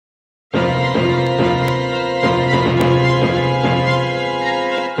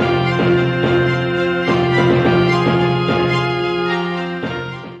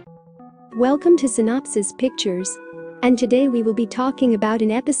Welcome to Synopsis Pictures. And today we will be talking about an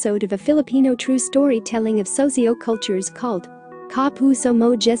episode of a Filipino true storytelling of sociocultures called Kapuso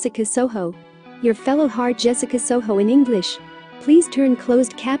Mo Jessica Soho. Your fellow heart Jessica Soho in English. Please turn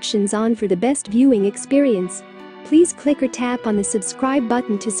closed captions on for the best viewing experience. Please click or tap on the subscribe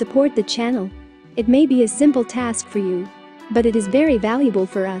button to support the channel. It may be a simple task for you, but it is very valuable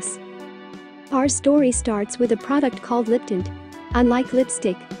for us. Our story starts with a product called lip tint. Unlike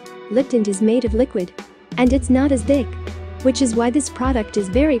lipstick, lip tint is made of liquid, and it's not as thick, which is why this product is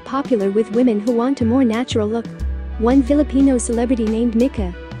very popular with women who want a more natural look. One Filipino celebrity named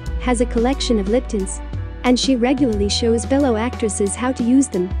Mika has a collection of lip tints, and she regularly shows fellow actresses how to use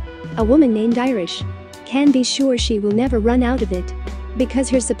them. A woman named Irish can be sure she will never run out of it, because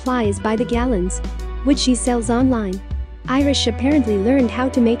her supply is by the gallons, which she sells online. Irish apparently learned how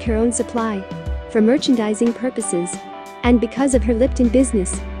to make her own supply for merchandising purposes, and because of her lip tint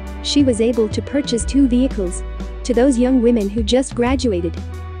business, she was able to purchase 2 vehicles. To those young women who just graduated,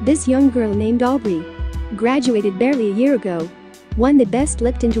 this young girl named Aubrey graduated barely a year ago, won the best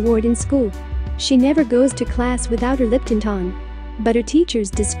lip tint award in school. She never goes to class without her lip tint on, but her teachers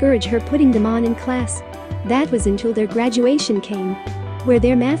discourage her putting them on in class. That was until their graduation came, where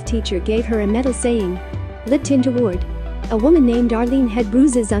their math teacher gave her a medal saying, "Lip Tint Award." A woman named Arlene had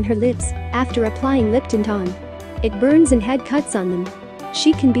bruises on her lips after applying lip tint on. It burns and had cuts on them.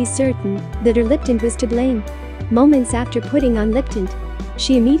 She can be certain that her lip tint was to blame. Moments after putting on lip tint,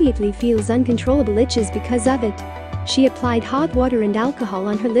 she immediately feels uncontrollable itches because of it. She applied hot water and alcohol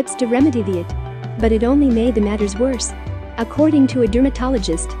on her lips to remedy it, but it only made the matters worse. According to a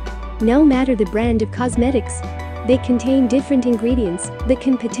dermatologist, no matter the brand of cosmetics, they contain different ingredients that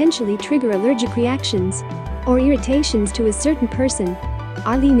can potentially trigger allergic reactions or irritations to a certain person.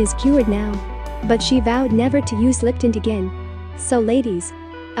 Arlene is cured now, but she vowed never to use lip tint again. So ladies,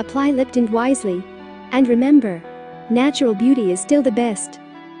 apply lip tint wisely. And remember, natural beauty is still the best.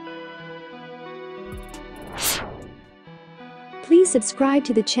 Please subscribe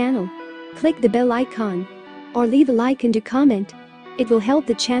to the channel, click the bell icon, or leave a like and a comment. It will help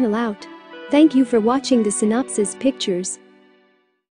the channel out. Thank you for watching the Synopsis Pictures.